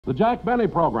The Jack Benny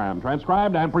Program,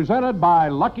 transcribed and presented by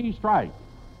Lucky Strike.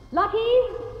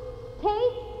 Lucky's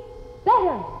taste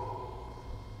better.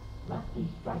 Lucky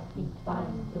Strike means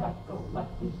fine tobacco.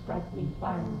 Lucky Strike means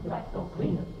fine tobacco.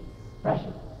 Cleaner,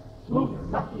 fresher, smoother.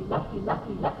 Lucky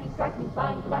Strike means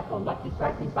fine tobacco. Lucky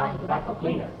Strike means fine tobacco.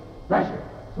 Cleaner, fresher,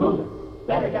 smoother.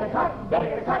 Better get a carton, better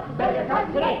get a carton, better get a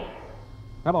carton today.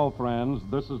 Hello, friends.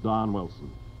 This is Don Wilson.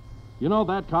 You know,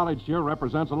 that college cheer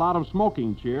represents a lot of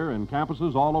smoking cheer in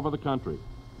campuses all over the country.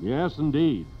 Yes,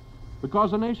 indeed.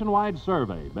 Because a nationwide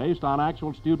survey based on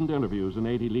actual student interviews in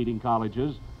 80 leading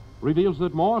colleges reveals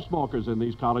that more smokers in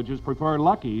these colleges prefer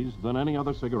Lucky's than any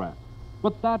other cigarette.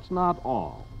 But that's not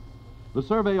all. The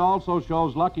survey also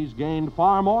shows Lucky's gained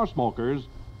far more smokers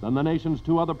than the nation's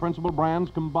two other principal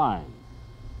brands combined.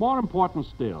 More important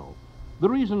still, the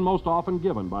reason most often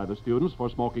given by the students for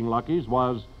smoking Lucky's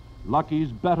was Lucky's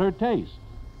better taste.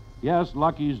 Yes,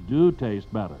 Lucky's do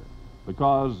taste better,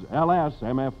 because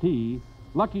LSMFT,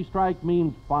 Lucky Strike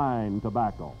means fine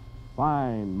tobacco.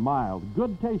 Fine, mild,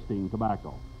 good-tasting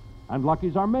tobacco. And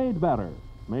Lucky's are made better,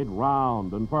 made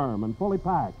round and firm and fully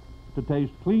packed to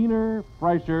taste cleaner,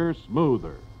 fresher,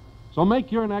 smoother. So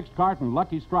make your next carton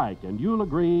Lucky Strike, and you'll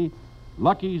agree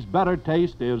Lucky's better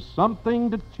taste is something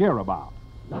to cheer about.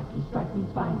 Lucky Strike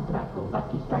means fine tobacco.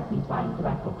 Lucky Strike means fine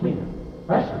tobacco. Cleaner,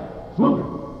 fresher, smoother.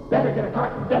 Better get a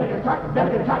carton, better get a carton,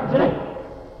 better get a carton today.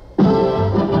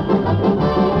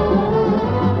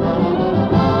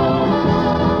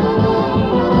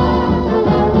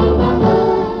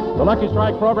 The Lucky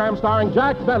Strike program starring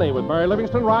Jack Benny with Mary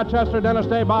Livingston, Rochester, Dennis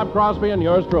Day, Bob Crosby, and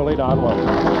yours truly, Don Wilson.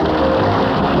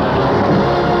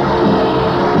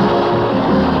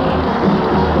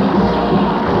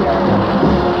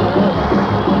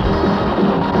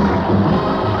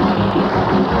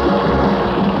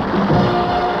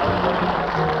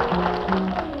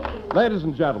 Ladies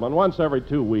and gentlemen, once every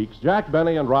 2 weeks, Jack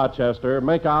Benny and Rochester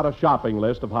make out a shopping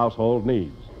list of household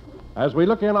needs. As we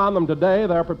look in on them today,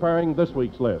 they're preparing this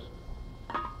week's list.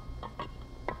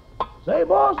 Say,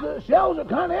 boss, the shelves are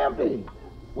kind of empty.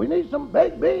 We need some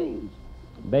baked beans.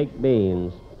 Baked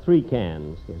beans, 3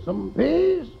 cans. Some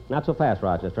peas. Not so fast,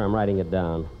 Rochester. I'm writing it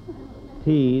down.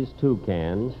 Peas, 2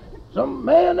 cans. Some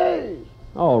mayonnaise.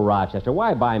 Oh, Rochester,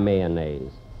 why buy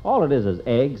mayonnaise? All it is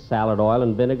eggs, salad oil,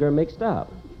 and vinegar mixed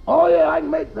up. Oh, yeah, I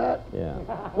can make that. Yeah.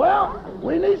 Well,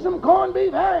 we need some corned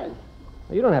beef hash.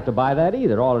 You don't have to buy that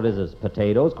either. All it is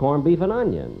potatoes, corned beef, and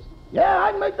onions. Yeah,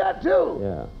 I can make that, too.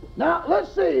 Yeah. Now,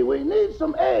 let's see. We need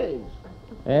some eggs.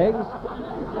 Eggs?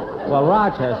 Well,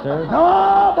 Rochester...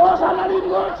 No, boss, I'm not even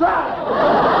going to try.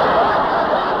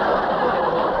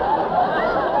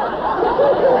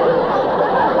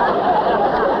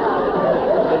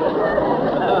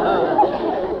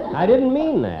 I didn't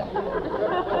mean that.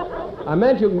 I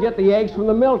meant you can get the eggs from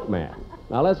the milkman.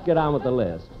 Now, let's get on with the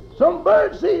list. Some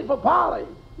bird seed for Polly.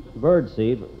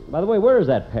 Birdseed. By the way, where is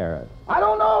that parrot? I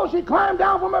don't know. She climbed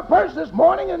down from her perch this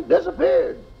morning and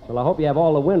disappeared. Well, I hope you have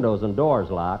all the windows and doors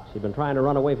locked. She's been trying to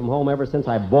run away from home ever since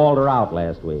I bawled her out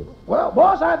last week. Well,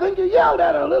 boss, I think you yelled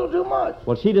at her a little too much.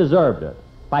 Well, she deserved it.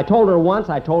 If I told her once,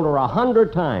 I told her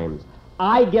 100 times.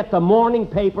 I get the morning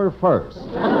paper first.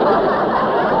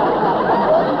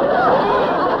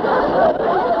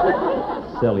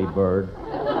 Silly bird.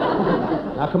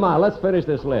 Now, come on, let's finish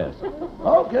this list.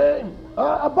 Okay.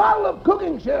 A bottle of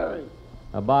cooking sherry.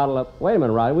 A bottle of... Wait a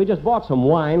minute, Roddy. We just bought some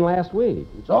wine last week.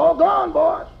 It's all gone,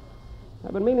 boss.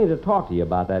 I've been meaning to talk to you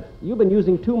about that. You've been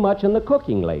using too much in the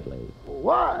cooking lately.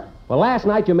 Why? Well, last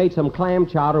night you made some clam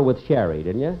chowder with sherry,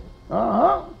 didn't you?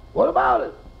 Uh-huh. What about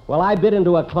it? Well, I bit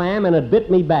into a clam and it bit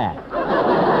me back.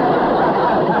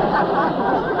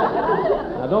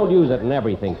 Now, don't use it in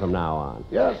everything from now on.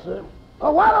 Yes, sir.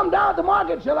 While I'm down at the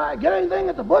market, shall I get anything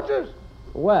at the butcher's?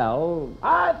 Well,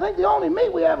 I think the only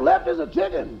meat we have left is a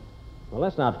chicken. well,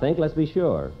 let's not think. Let's be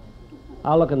sure.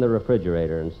 I'll look in the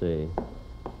refrigerator and see.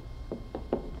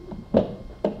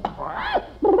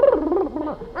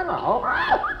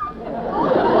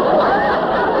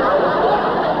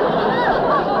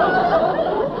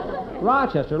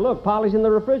 Rochester, look, Polly's in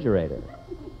the refrigerator.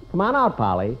 Come on out,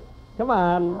 Polly. Come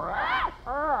on.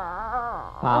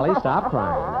 Polly, stop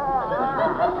crying.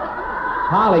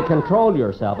 Polly, control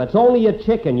yourself. It's only a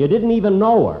chicken. You didn't even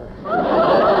know her.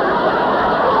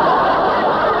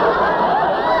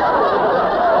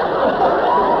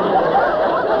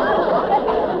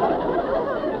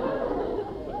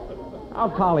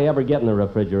 How'd Polly ever get in the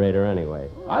refrigerator anyway?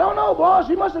 I don't know, boss.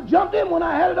 She must have jumped in when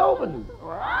I had it open.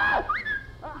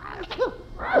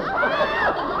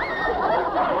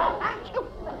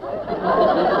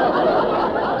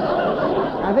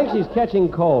 I think she's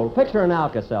catching cold. Fix her an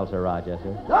Alka-Seltzer,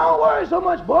 Rochester. Don't worry so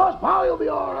much, boss. Polly will be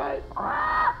all right.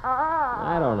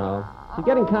 I don't know. She's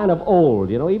getting kind of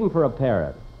old, even for a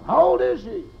parrot. How old is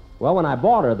she? Well, when I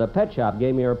bought her, the pet shop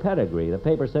gave me her pedigree. The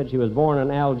paper said she was born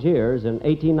in Algiers in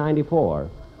 1894.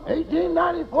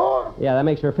 1894? Yeah, that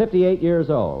makes her 58 years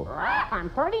old. I'm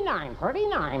 39.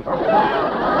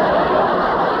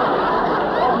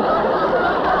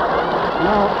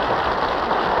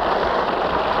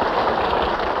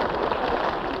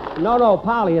 No,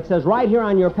 Polly, it says right here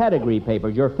on your pedigree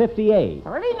papers, you're 58.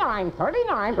 39.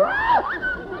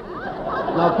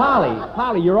 No,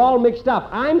 Polly, you're all mixed up.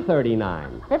 I'm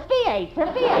 39. 58.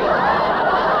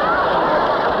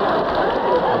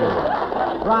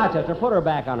 Rochester, put her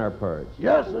back on her perch.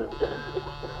 Yes, sir.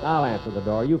 I'll answer the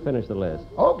door. You finish the list.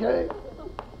 Okay.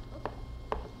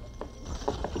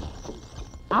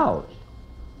 Ouch.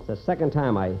 It's the second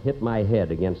time I hit my head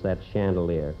against that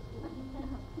chandelier.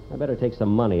 I better take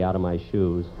some money out of my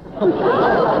shoes.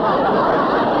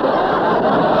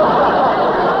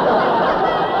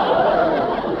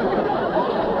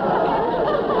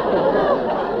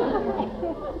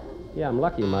 Yeah, I'm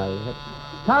lucky my head...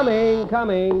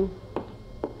 Coming.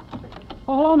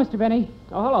 Oh, hello, Mr. Benny.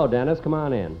 Oh, hello, Dennis. Come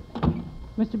on in.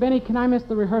 Mr. Benny, can I miss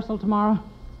the rehearsal tomorrow?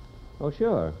 Oh,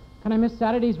 sure. Can I miss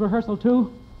Saturday's rehearsal,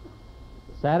 too?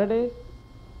 Saturdays?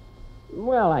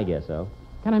 Well, I guess so.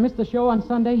 Can I miss the show on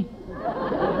Sunday?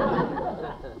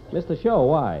 Miss the show?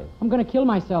 Why? I'm going to kill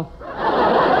myself.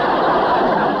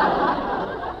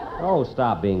 Oh,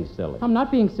 stop being silly. I'm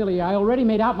not being silly. I already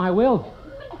made out my will.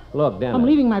 Look, Dennis. I'm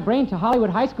leaving my brain to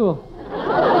Hollywood High School. Dennis.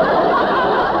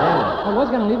 I was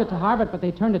going to leave it to Harvard, but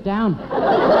they turned it down. Cut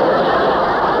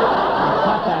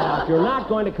that out. You're not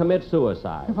going to commit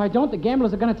suicide. If I don't, the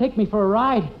gamblers are going to take me for a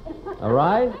ride. A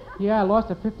ride? Yeah, I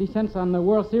lost 50 cents on the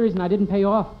World Series, and I didn't pay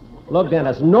off. Look,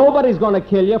 Dennis, nobody's going to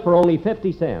kill you for only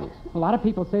 50 cents. A lot of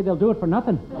people say they'll do it for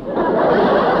nothing.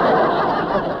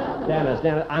 Dennis,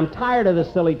 I'm tired of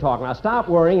this silly talk. Now stop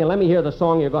worrying and let me hear the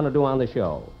song you're going to do on the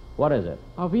show. What is it?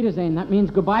 Auf Wiedersehen. That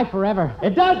means goodbye forever.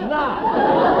 It does not!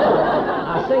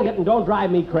 Now sing it and don't drive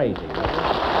me crazy.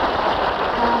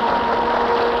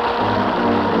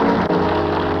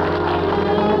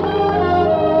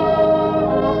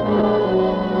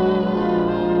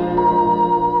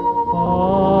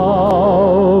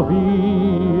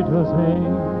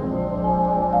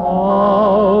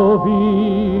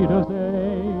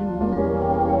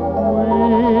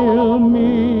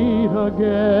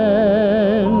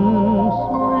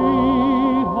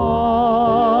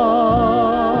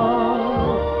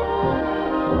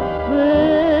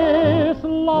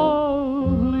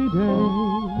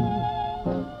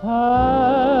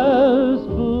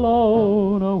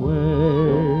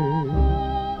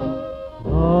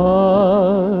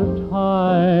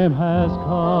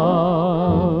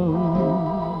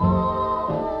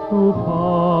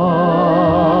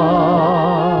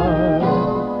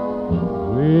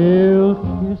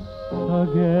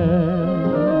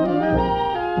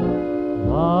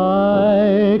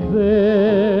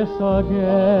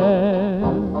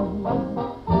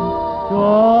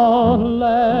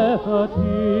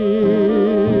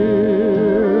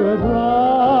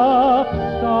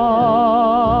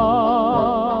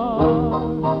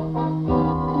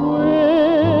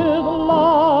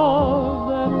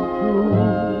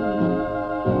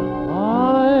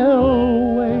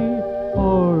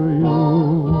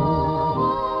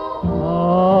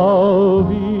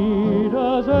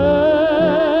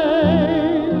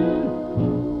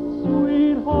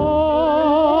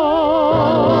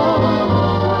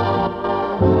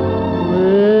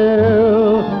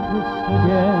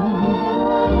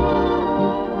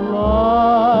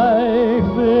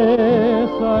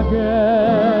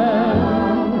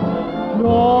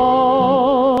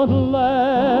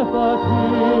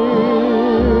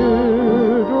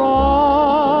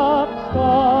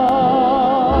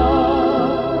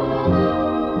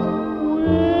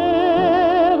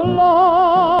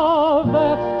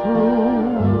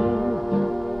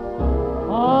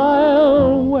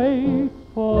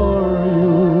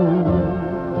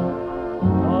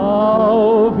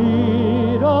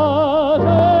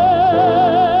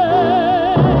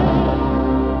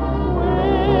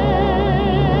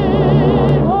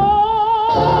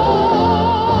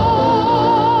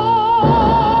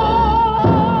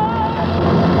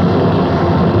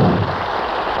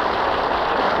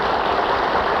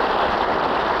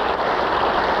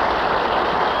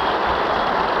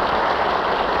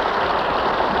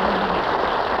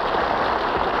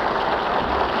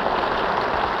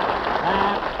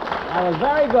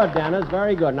 Very good, Dennis.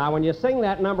 Very good. Now, when you sing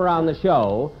that number on the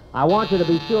show, I want you to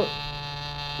be sure...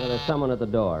 Well, there's someone at the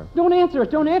door. Don't answer it.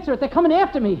 Don't answer it. They're coming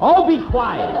after me. Oh, be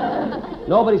quiet.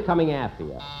 Nobody's coming after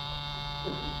you.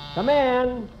 Come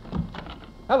in.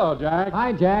 Hello, Jack.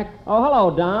 Hi, Jack. Oh,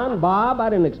 hello, Don. Bob, I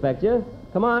didn't expect you.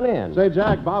 Come on in. Say,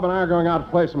 Jack, Bob and I are going out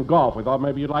to play some golf. We thought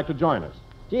maybe you'd like to join us.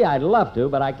 Gee, I'd love to,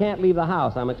 but I can't leave the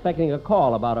house. I'm expecting a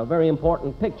call about a very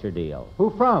important picture deal. Who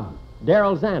from?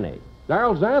 Daryl Zanuck.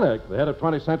 Daryl Zanuck, the head of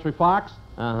 20th Century Fox.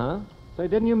 Uh-huh. Say,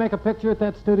 didn't you make a picture at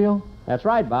that studio? That's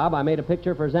right, Bob. I made a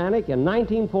picture for Zanuck in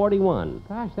 1941.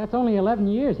 Gosh, that's only 11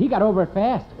 years. He got over it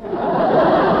fast.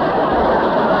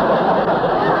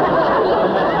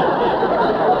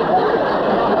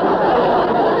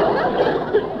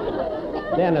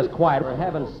 Dennis, quiet, for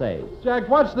heaven's sake. Jack,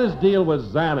 what's this deal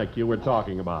with Zanuck you were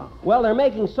talking about? Well, they're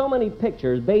making so many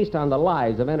pictures based on the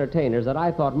lives of entertainers that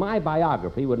I thought my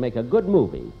biography would make a good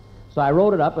movie. So I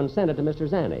wrote it up and sent it to Mr.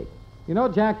 Zanuck. You know,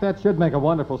 Jack, that should make a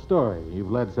wonderful story.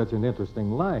 You've led such an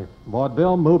interesting life.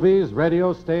 Vaudeville, movies,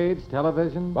 radio, stage,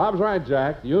 television. Bob's right,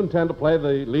 Jack. Do you intend to play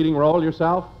the leading role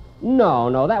yourself?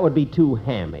 No, that would be too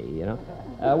hammy, you know.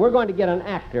 We're going to get an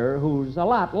actor who's a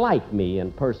lot like me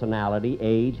in personality,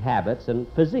 age, habits, and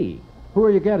physique. Who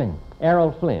are you getting?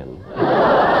 Errol Flynn.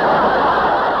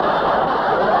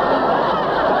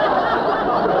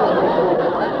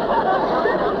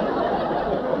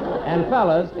 And,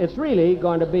 fellas, it's really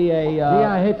going to be a... Gee,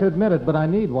 I hate to admit it, but I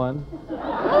need one.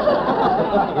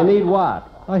 You need what?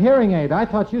 A hearing aid. I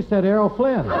thought you said Errol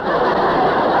Flynn.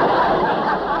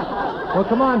 Well,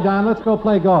 come on, Don. Let's go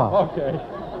play golf. Okay.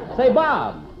 Say,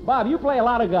 Bob, you play a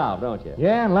lot of golf, don't you?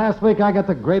 Yeah, and last week I got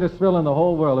the greatest thrill in the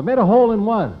whole world. I made a hole in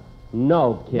one.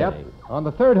 No kidding. Yep. On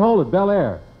the third hole at Bel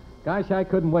Air. Gosh, I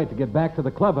couldn't wait to get back to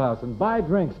the clubhouse and buy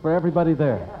drinks for everybody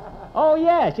there. Oh,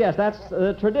 yes, that's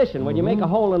the tradition. When you make a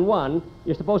hole in one,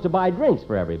 you're supposed to buy drinks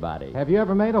for everybody. Have you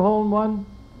ever made a hole in one?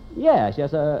 Yes,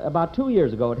 about 2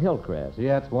 years ago at Hillcrest.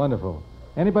 Yeah, that's wonderful.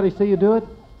 Anybody see you do it?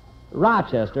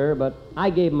 Rochester, but I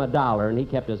gave him $1 and he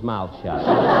kept his mouth shut.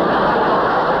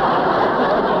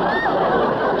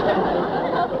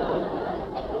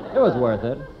 It was worth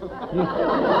it.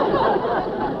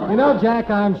 You know, Jack,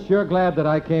 I'm sure glad that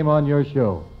I came on your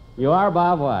show. You are,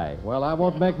 Bob? Why? Well, I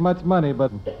won't make much money,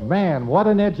 but man, what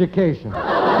an education. What?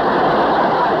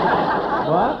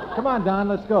 Come on, Don,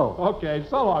 let's go. Okay,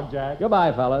 so long, Jack.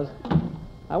 Goodbye, fellas.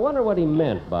 I wonder what he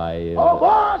meant by... Oh,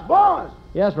 boss!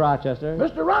 Yes, Rochester?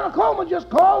 Mr. Ronald Coleman just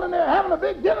called, and they're having a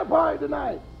big dinner party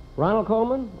tonight. Ronald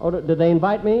Coleman? Oh, did they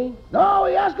invite me? No,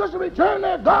 he asked us to return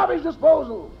their garbage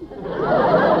disposal.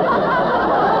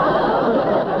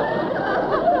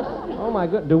 Oh, my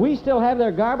good. Do we still have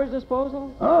their garbage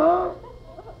disposal? Uh-huh.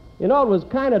 You know, it was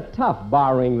kind of tough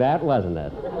borrowing that, wasn't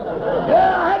it?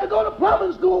 Yeah, I had to go to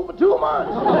plumbing school for 2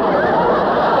 months.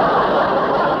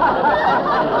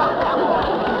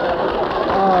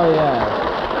 Oh, yeah.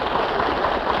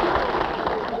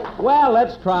 Well,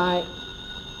 let's try.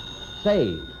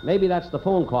 Say, maybe that's the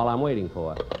phone call I'm waiting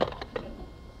for.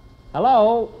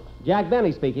 Hello? Jack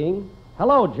Benny speaking.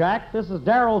 Hello, Jack. This is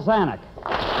Daryl Zanuck.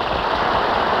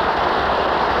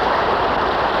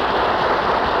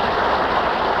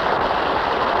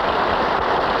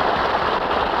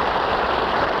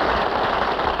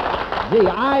 Gee,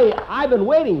 I've been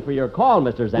waiting for your call,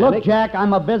 Mr. Zanuck. Look, Jack,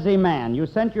 I'm a busy man. You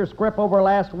sent your script over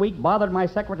last week, bothered my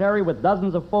secretary with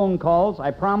dozens of phone calls. I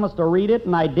promised to read it,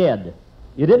 and I did.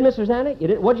 You did, Mr. Zanuck? You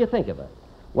did? What'd you think of it?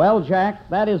 Well, Jack,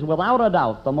 that is without a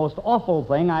doubt the most awful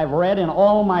thing I've read in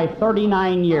all my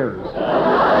 39 years.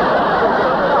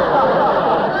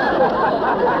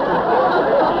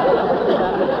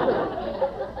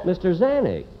 Mr.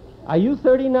 Zanuck, are you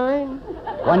 39?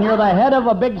 When you're the head of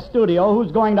a big studio,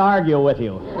 who's going to argue with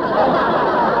you?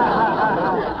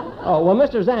 Oh, well,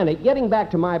 Mr. Zanuck, getting back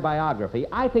to my biography,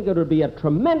 I think it would be a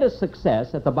tremendous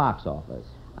success at the box office.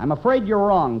 I'm afraid you're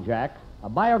wrong, Jack. A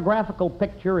biographical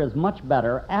picture is much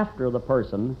better after the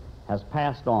person has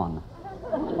passed on.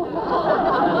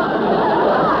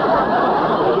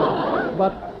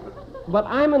 But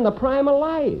I'm in the prime of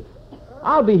life.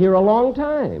 I'll be here a long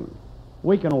time.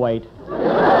 We can wait.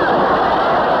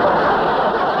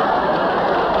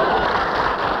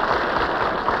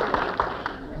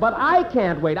 But I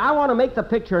can't wait. I want to make the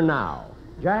picture now.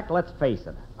 Jack, let's face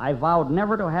it. I vowed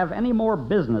never to have any more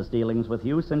business dealings with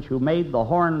you since you made the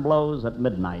horn blows at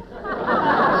midnight.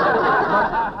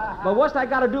 But what's that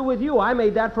got to do with you? I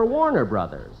made that for Warner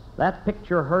Brothers. That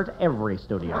picture hurt every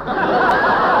studio.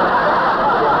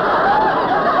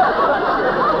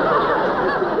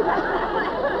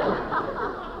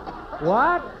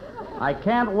 What? I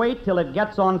can't wait till it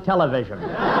gets on television.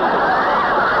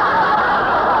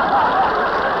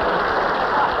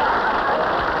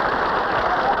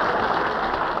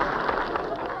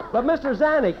 But, Mr.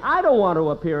 Zanuck, I don't want to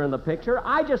appear in the picture.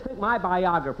 I just think my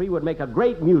biography would make a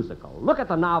great musical. Look at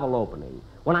the novel opening,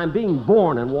 when I'm being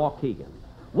born in Waukegan.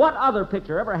 What other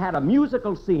picture ever had a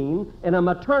musical scene in a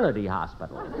maternity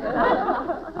hospital?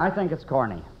 I think it's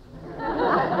corny.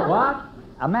 What?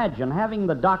 Imagine having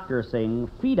the doctor sing,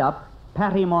 "Feet up,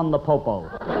 pat him on the popo."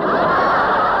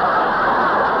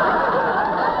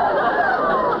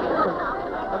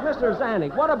 Mr.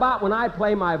 Zanuck, what about when I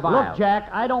play my violin? Look, Jack,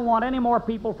 I don't want any more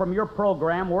people from your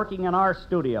program working in our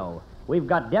studio. We've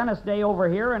got Dennis Day over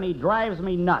here, and he drives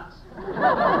me nuts.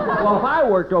 Well, if I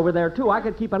worked over there, too, I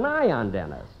could keep an eye on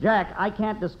Dennis. Jack, I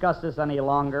can't discuss this any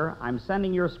longer. I'm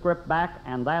sending your script back,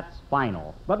 and that's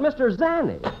final. But Mr.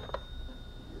 Zanuck...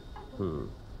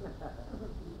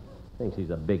 Thinks he's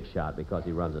a big shot because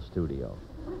he runs a studio.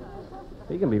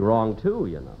 He can be wrong, too,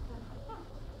 you know.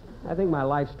 I think my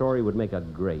life story would make a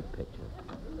great picture.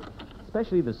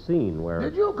 Especially the scene where...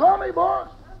 Did you call me, boss?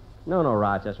 No,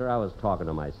 Rochester. I was talking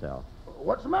to myself.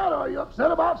 What's the matter? Are you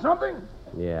upset about something?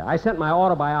 Yeah, I sent my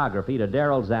autobiography to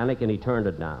Darrell Zanuck, and he turned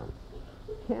it down.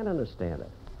 Can't understand it.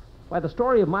 Why, the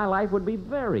story of my life would be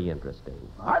very interesting.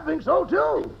 I think so,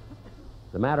 too.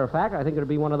 As a matter of fact, I think it would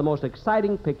be one of the most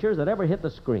exciting pictures that ever hit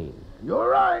the screen. You're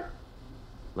right.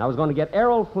 I was going to get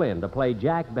Errol Flynn to play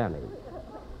Jack Benny.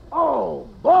 Oh,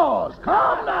 boss,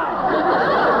 calm down.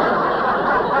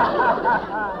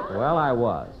 Well, I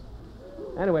was.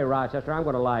 Anyway, Rochester, I'm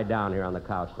going to lie down here on the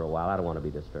couch for a while. I don't want to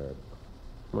be disturbed.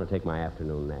 I'm going to take my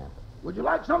afternoon nap. Would you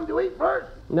like something to eat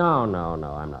first? No, I'm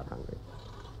not hungry.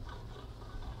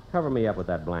 Cover me up with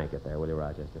that blanket there, will you,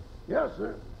 Rochester? Yes,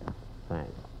 sir.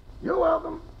 Thanks. You're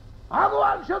welcome. I'll go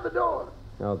out and shut the door.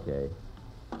 Okay.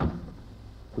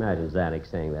 Imagine Zanuck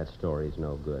saying that story's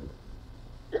no good.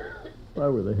 If I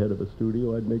were the head of a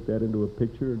studio, I'd make that into a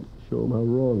picture and show him how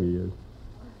wrong he is.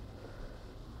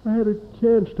 I had a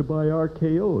chance to buy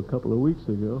RKO a couple of weeks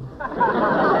ago.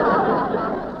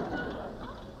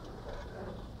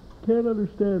 Can't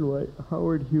understand why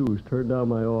Howard Hughes turned down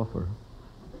my offer.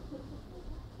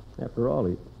 After all,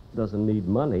 he doesn't need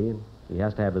money, and he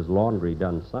has to have his laundry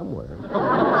done somewhere.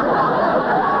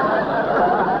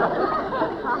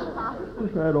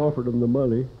 Wish I'd offered him the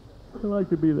money. I'd like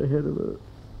to be the head of a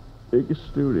big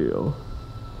studio.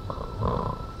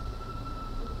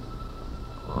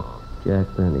 Jack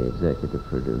Benny, executive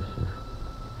producer.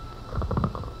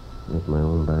 Make my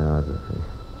own biography.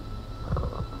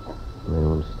 My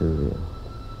own studio.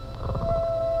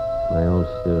 My own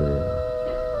studio.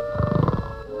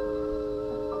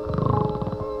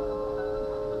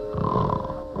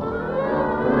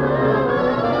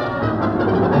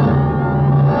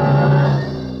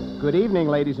 Good evening,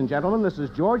 ladies and gentlemen. This is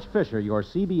George Fisher, your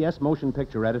CBS motion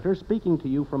picture editor, speaking to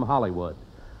you from Hollywood.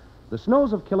 The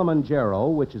Snows of Kilimanjaro,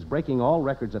 which is breaking all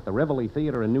records at the Rivoli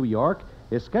Theater in New York,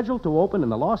 is scheduled to open in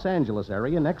the Los Angeles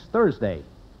area next Thursday.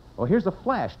 Oh, here's a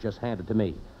flash just handed to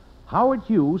me. Howard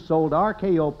Hughes sold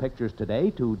RKO Pictures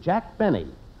today to Jack Benny.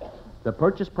 The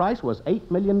purchase price was $8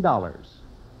 million.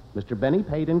 Mr. Benny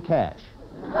paid in cash.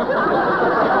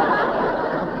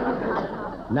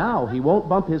 Now he won't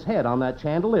bump his head on that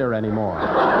chandelier anymore.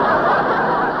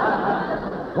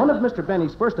 One of Mr.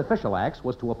 Benny's first official acts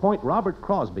was to appoint Robert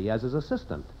Crosby as his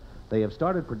assistant. They have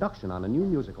started production on a new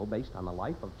musical based on the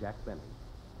life of Jack Benny.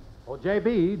 Oh,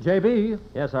 JB.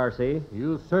 Yes, R.C.?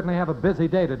 You certainly have a busy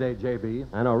day today, JB.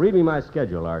 I know. Read me my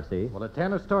schedule, R.C. Well, at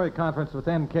 10, a story conference with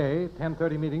N.K.,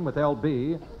 10:30 meeting with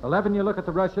L.B., 11, you look at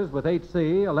the rushes with H.C.,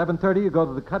 11:30, you go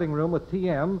to the cutting room with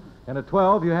T.M., and at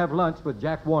 12, you have lunch with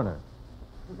Jack Warner.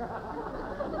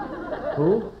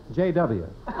 Who? J.W.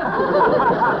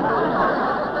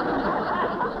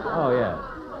 Oh, yes.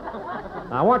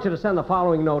 I want you to send the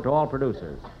following note to all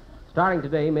producers. Starting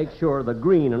today, make sure the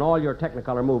green in all your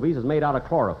Technicolor movies is made out of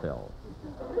chlorophyll.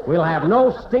 We'll have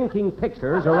no stinking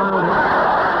pictures around here.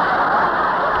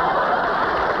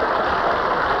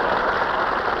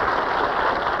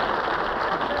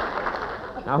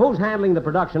 Now, who's handling the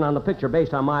production on the picture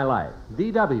based on my life?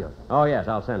 D.W. Oh, yes,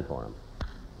 I'll send for him.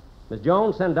 Miss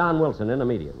Jones, send Don Wilson in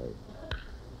immediately.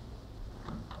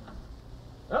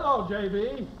 Hello,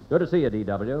 J.B. Good to see you,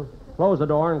 D.W. Close the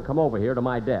door and come over here to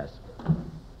my desk.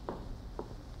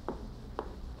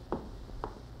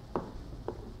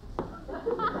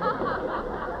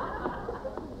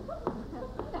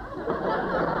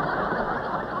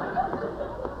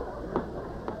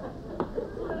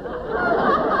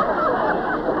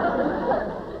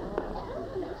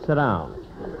 Sit down.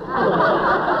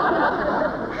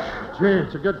 Gee,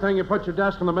 it's a good thing you put your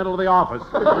desk in the middle of the office.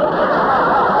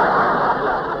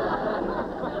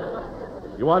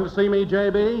 You wanted to see me,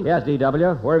 J.B.? Yes,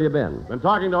 D.W. Where have you been? Been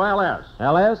talking to L.S.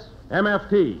 L.S.?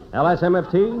 MFT.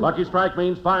 LSMFT? Lucky Strike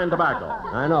means fine tobacco.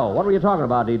 I know. What were you talking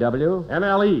about, DW?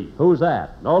 NLE. Who's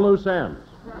that? No loose ends.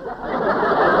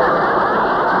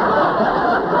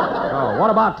 Oh, what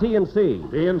about T&C?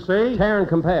 TNC. Tear and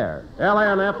compare.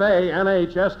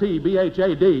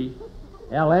 LNFANHSTBHAD.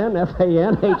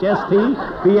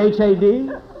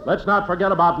 LNFANHSTBHAD? Let's not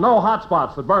forget about no hot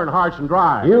spots that burn harsh and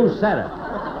dry. You said it.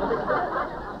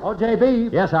 Oh,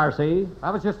 JB. Yes, RC. I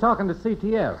was just talking to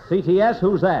CTS. CTS,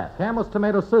 who's that? Camel's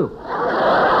Tomato Soup. Oh,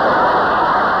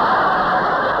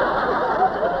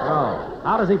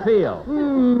 how does he feel?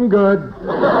 Good.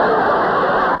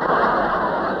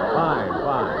 Fine.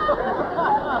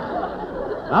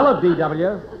 Now, look,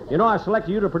 DW. You know, I've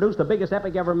selected you to produce the biggest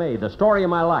epic ever made, the story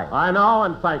of my life. I know,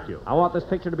 and thank you. I want this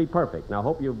picture to be perfect. Now, I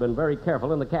hope you've been very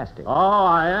careful in the casting. Oh,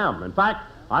 I am. In fact,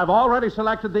 I've already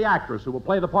selected the actress who will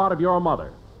play the part of your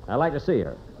mother. I'd like to see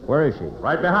her. Where is she?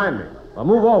 Right behind me. Well,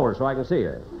 move over so I can see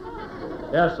her.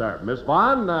 Yes, sir. Miss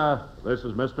Vaughn, this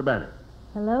is Mr. Benny.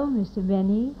 Hello, Mr.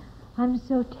 Benny. I'm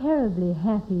so terribly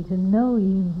happy to know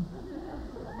you.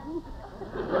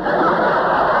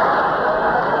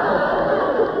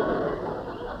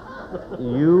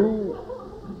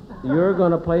 You're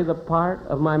going to play the part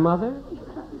of my mother?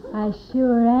 I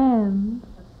sure am.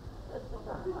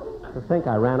 To think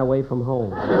I ran away from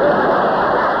home.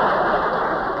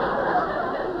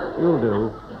 You'll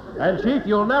do. And, Chief,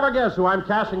 you'll never guess who I'm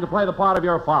casting to play the part of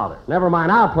your father. Never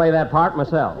mind, I'll play that part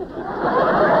myself.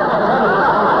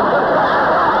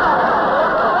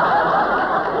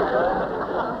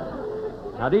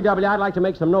 Now, DW, I'd like to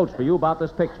make some notes for you about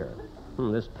this picture.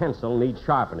 This pencil needs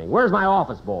sharpening. Where's my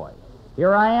office boy?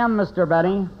 Here I am, Mr.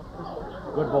 Benny.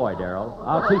 Good boy, Darrell.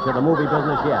 I'll teach you the movie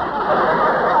business yet.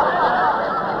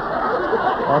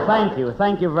 Well, thank you.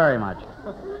 Thank you very much.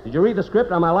 Did you read the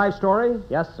script on my life story?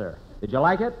 Yes, sir. Did you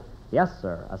like it? Yes,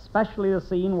 sir. Especially the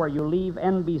scene where you leave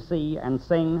NBC and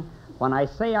sing, "When I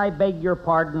say I beg your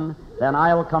pardon, then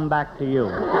I'll come back to you."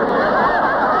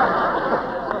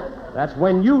 That's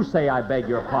when you say I beg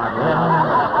your pardon.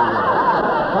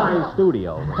 Fine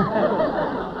studio.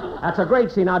 That's a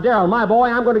great scene. Now, Darrell, my boy,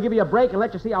 I'm going to give you a break and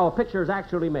let you see how a picture is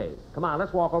actually made. Come on,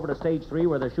 let's walk over to stage 3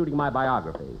 where they're shooting my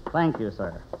biography. Thank you,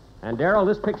 sir. And, Darrell,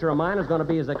 this picture of mine is going to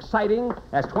be as exciting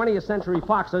as 20th Century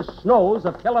Fox's Snows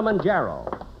of Kilimanjaro.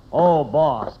 Oh,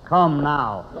 boss, come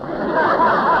now.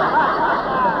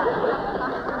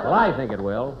 Well, I think it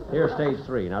will. Here's stage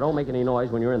 3. Now, don't make any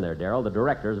noise when you're in there, Darrell. The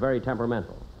director is very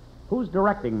temperamental. Who's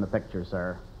directing the picture,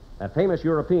 sir? That famous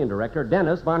European director,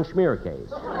 Dennis von Schmiercase.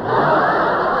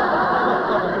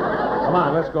 Come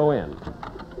on, let's go in.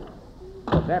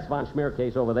 Look, that's von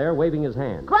Schmiercase over there waving his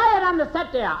hand. Quiet on the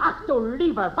set there. Ach du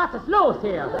lieber, was ist los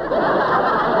here? When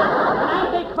I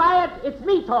say quiet, it's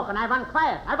me talking. I want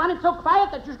quiet. I want it so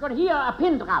quiet that you're going to hear a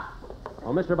pin drop.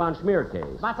 Oh, Mr. von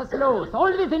Schmiercase. Was ist los?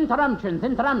 All these interruptions.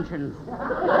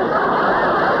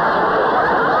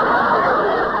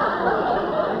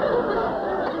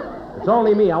 It's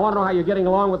only me. I want to know how you're getting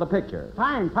along with the picture.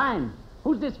 Fine.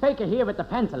 Who's this faker here with the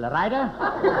pencil, a writer?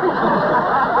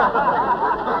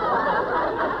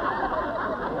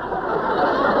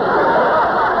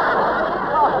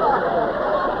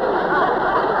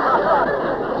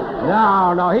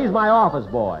 No, he's my office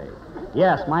boy.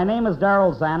 Yes, my name is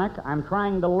Darrell Zanuck. I'm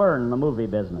trying to learn the movie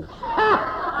business.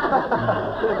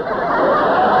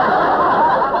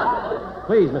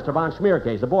 Please, Mr. von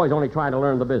Schmiercase, the boy's only trying to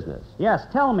learn the business. Yes,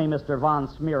 tell me, Mr. von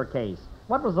Schmiercase,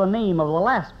 what was the name of the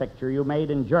last picture you made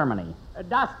in Germany?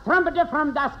 Das Trumpete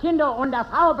from das Kinder und das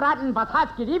Sauerbraten, was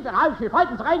hat's geliebt? Raus, wir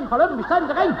wollten es rein, verloren, wir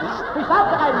standen rein. Wir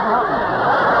standen rein,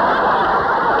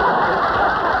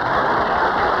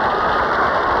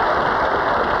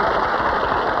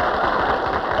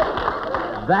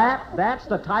 That's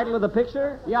the title of the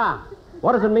picture? Yeah.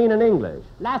 What does it mean in English?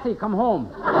 Lassie, come home.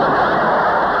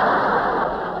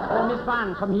 Oh, Miss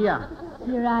Vaughn, come here.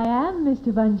 Here I am,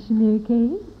 Mr. von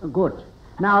Schmiercase. Good.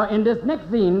 Now, in this next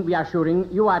scene we are shooting,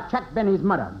 you are Chuck Benny's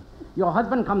mother. Your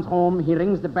husband comes home, he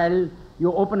rings the bell,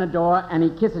 you open the door, and he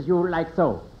kisses you like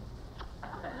so.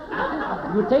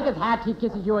 You take his hat, he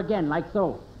kisses you again, like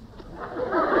so.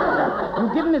 You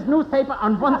give him his newspaper,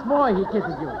 and once more he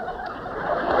kisses you.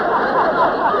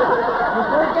 You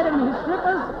go get him his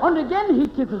slippers, and again he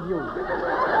kisses you.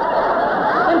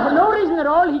 And for no reason at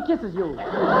all, he kisses you.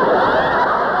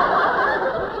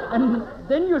 And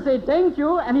then you say thank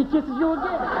you, and he kisses you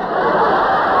again.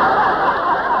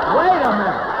 Wait a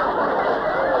minute.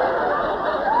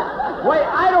 Wait,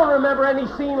 I don't remember any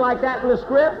scene like that in the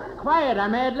script. Quiet,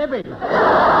 I'm ad-libbing.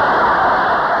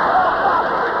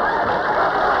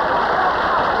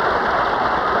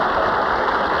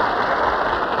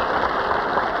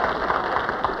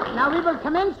 Now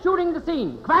the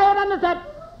scene. Quiet on the set.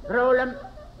 Roll 'em.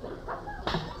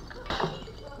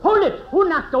 Hold it. Who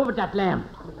knocked over that lamp?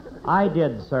 I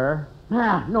did, sir.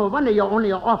 Ah, no wonder you're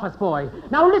only an office boy.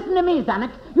 Now listen to me,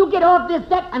 Zanuck. You get off this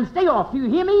deck and stay off. Do you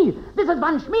hear me? This is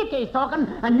Von Schmierke talking,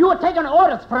 and you're taking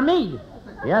orders from me.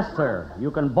 Yes, sir. You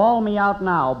can bawl me out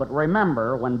now, but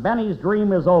remember, when Benny's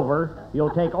dream is over, you'll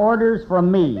take orders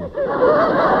from me.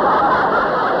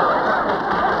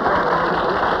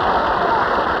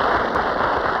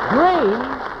 Dream?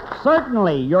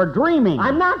 Certainly, you're dreaming.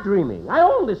 I'm not dreaming. I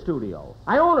own this studio.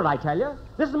 I own it, I tell you.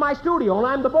 This is my studio, and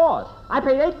I'm the boss. I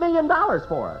paid $8 million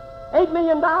for it. $8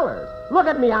 million. Look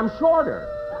at me, I'm shorter.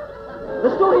 The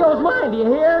studio's mine, do you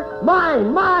hear?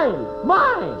 Mine.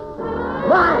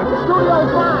 The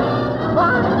studio's mine.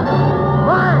 Mine.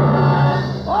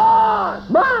 Boss!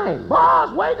 Mine.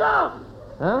 Boss, wake up!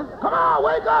 Huh? Come on,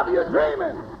 wake up. You're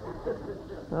dreaming.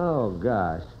 Oh,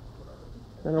 gosh.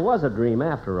 Then it was a dream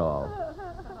after all.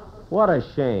 What a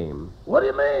shame. What do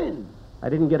you mean? I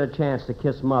didn't get a chance to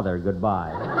kiss Mother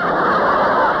goodbye.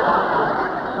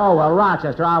 Oh, well,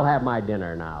 Rochester, I'll have my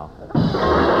dinner now.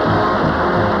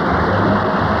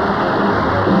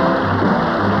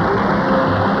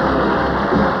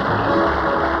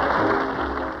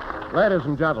 Ladies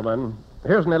and gentlemen,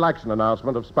 here's an election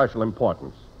announcement of special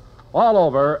importance. All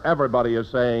over, everybody is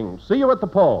saying, see you at the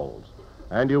polls.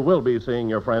 And you will be seeing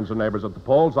your friends and neighbors at the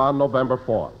polls on November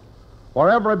 4th. For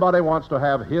everybody wants to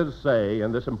have his say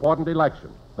in this important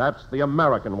election. That's the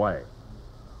American way.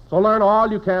 So learn all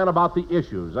you can about the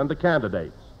issues and the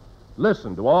candidates.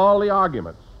 Listen to all the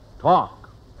arguments. Talk,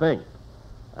 think,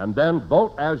 and then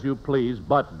vote as you please,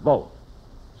 but vote.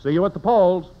 See you at the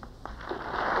polls.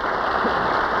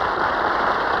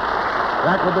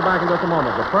 Jack will be back in just a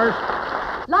moment, but first...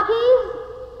 Lucky's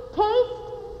taste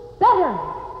better.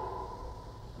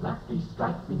 Lucky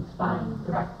Strike means fine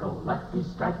tobacco. Lucky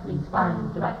Strike means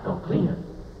fine tobacco. Cleaner,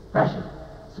 fresher,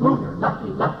 smoother.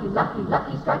 Lucky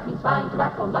Strike means fine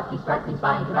tobacco. Lucky Strike means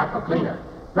fine tobacco. Cleaner,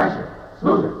 fresher,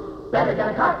 smoother. Better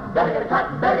get a carton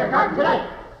today.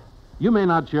 You may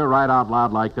not cheer right out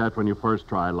loud like that when you first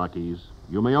try Lucky's.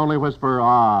 You may only whisper,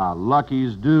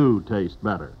 Lucky's do taste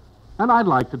better. And I'd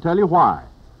like to tell you why.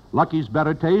 Lucky's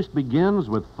better taste begins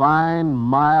with fine,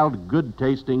 mild,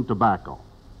 good-tasting tobacco.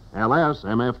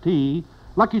 LSMFT,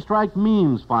 Lucky Strike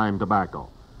means fine tobacco.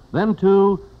 Then,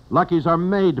 too, Lucky's are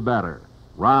made better.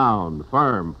 Round,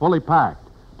 firm, fully packed,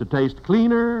 to taste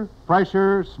cleaner,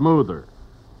 fresher, smoother.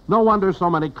 No wonder so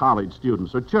many college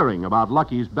students are cheering about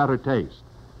Lucky's better taste.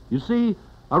 You see,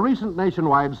 a recent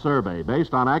nationwide survey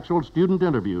based on actual student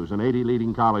interviews in 80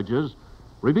 leading colleges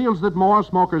reveals that more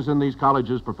smokers in these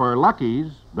colleges prefer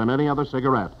Lucky's than any other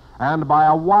cigarette, and by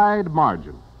a wide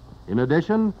margin. In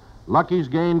addition, Lucky's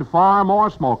gained far more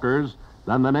smokers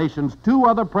than the nation's two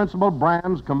other principal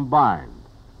brands combined.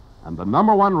 And the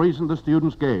number one reason the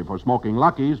students gave for smoking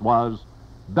Lucky's was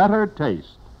better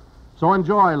taste. So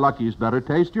enjoy Lucky's better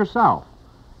taste yourself.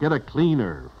 Get a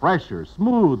cleaner, fresher,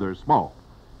 smoother smoke.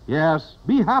 Yes,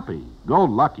 be happy. Go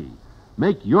Lucky.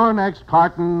 Make your next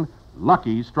carton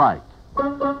Lucky Strike.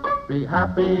 Be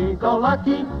happy, go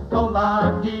Lucky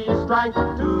Strike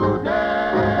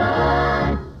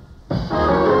today.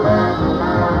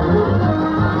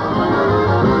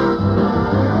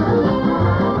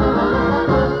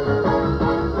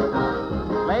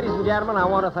 Ladies and gentlemen, I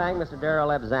want to thank Mr.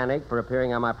 Darrell F. Zanuck for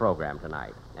appearing on my program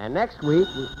tonight. And next week...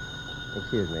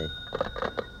 Excuse me.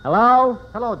 Hello?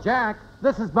 Hello, Jack.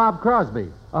 This is Bob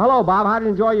Crosby. Hello, Bob. How did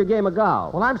you enjoy your game of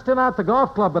golf? Well, I'm still out at the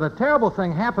golf club, but a terrible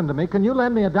thing happened to me. Can you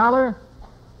lend me $1?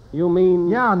 You mean...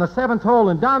 Yeah, on the 7th hole,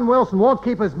 and Don Wilson won't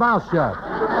keep his mouth shut.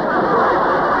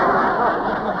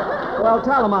 Well,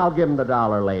 tell him I'll give him the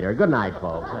 $1 later. Good night,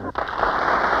 folks.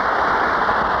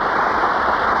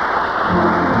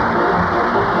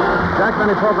 Jack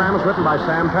Benny program is written by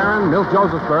Sam Perrin, Milt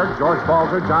Josephsberg, George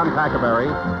Balzer, John Tackerberry,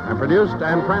 and produced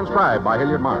and transcribed by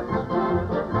Hilliard Marks.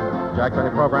 Jack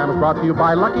Benny program is brought to you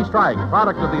by Lucky Strike,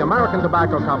 product of the American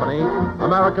Tobacco Company,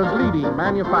 America's leading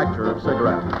manufacturer of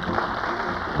cigarettes.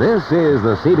 This is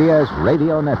the CBS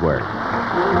Radio Network.